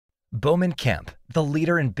Boman Kemp, the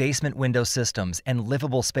leader in basement window systems and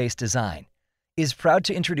livable space design, is proud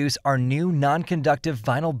to introduce our new non-conductive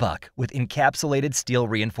vinyl buck with encapsulated steel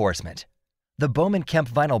reinforcement. The Boman Kemp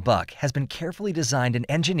Vinyl Buck has been carefully designed and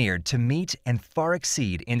engineered to meet and far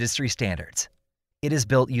exceed industry standards. It is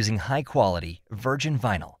built using high-quality, virgin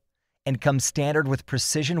vinyl and comes standard with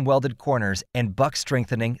precision welded corners and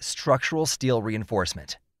buck-strengthening structural steel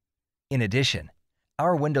reinforcement. In addition,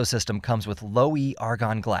 our window system comes with Low E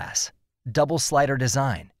Argon glass, double slider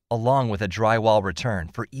design, along with a drywall return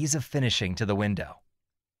for ease of finishing to the window.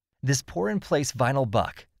 This pour-in-place vinyl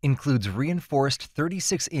buck includes reinforced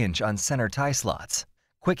 36-inch on center tie slots,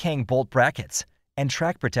 quick-hang bolt brackets, and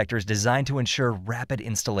track protectors designed to ensure rapid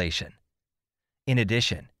installation. In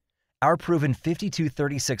addition, our proven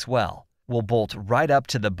 5236 well will bolt right up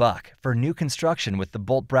to the buck for new construction with the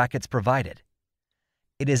bolt brackets provided.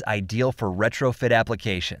 It is ideal for retrofit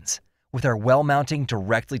applications, with our well mounting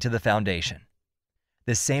directly to the foundation.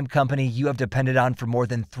 The same company you have depended on for more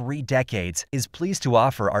than 3 decades is pleased to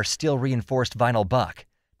offer our steel-reinforced vinyl buck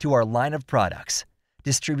to our line of products,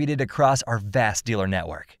 distributed across our vast dealer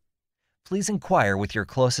network. Please inquire with your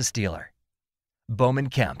closest dealer.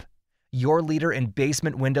 Boman Kemp, your leader in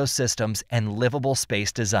basement window systems and livable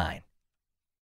space design.